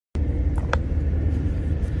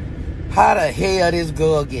How the hell this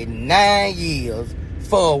girl get 9 years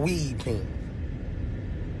for a weed pen?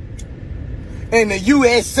 And the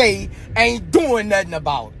USA ain't doing nothing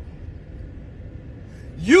about it.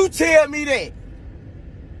 You tell me that.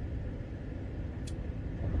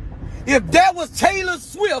 If that was Taylor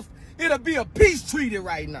Swift, it'll be a peace treaty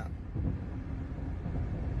right now.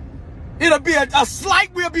 It'll be a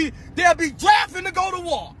slight, they'll be drafting to go to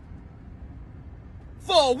war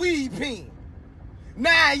for a weed pen.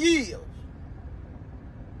 9 years.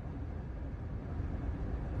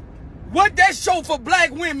 What that show for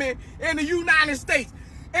black women in the United States?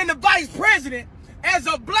 And the vice president, as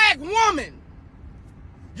a black woman,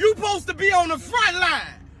 you supposed to be on the front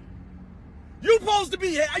line. You supposed to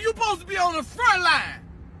be on the front line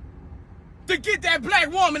to get that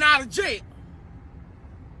black woman out of jail.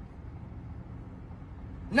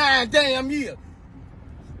 9 damn years.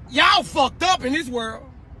 Y'all fucked up in this world.